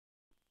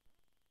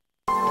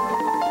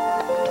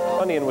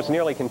County and was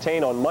nearly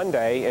contained on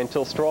Monday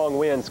until strong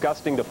winds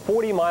gusting to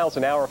 40 miles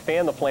an hour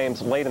fanned the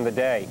flames late in the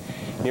day.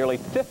 Nearly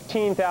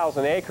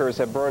 15,000 acres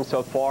have burned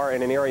so far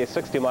in an area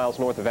 60 miles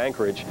north of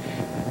Anchorage.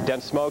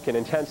 Dense smoke and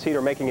intense heat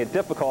are making it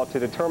difficult to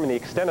determine the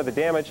extent of the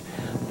damage.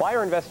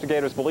 Fire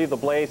investigators believe the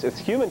blaze is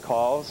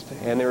human-caused,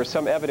 and there is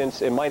some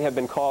evidence it might have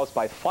been caused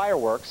by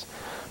fireworks,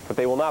 but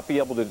they will not be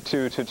able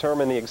to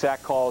determine the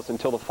exact cause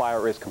until the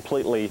fire is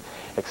completely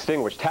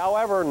extinguished.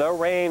 However, no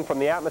rain from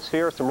the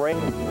atmosphere, some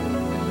rain.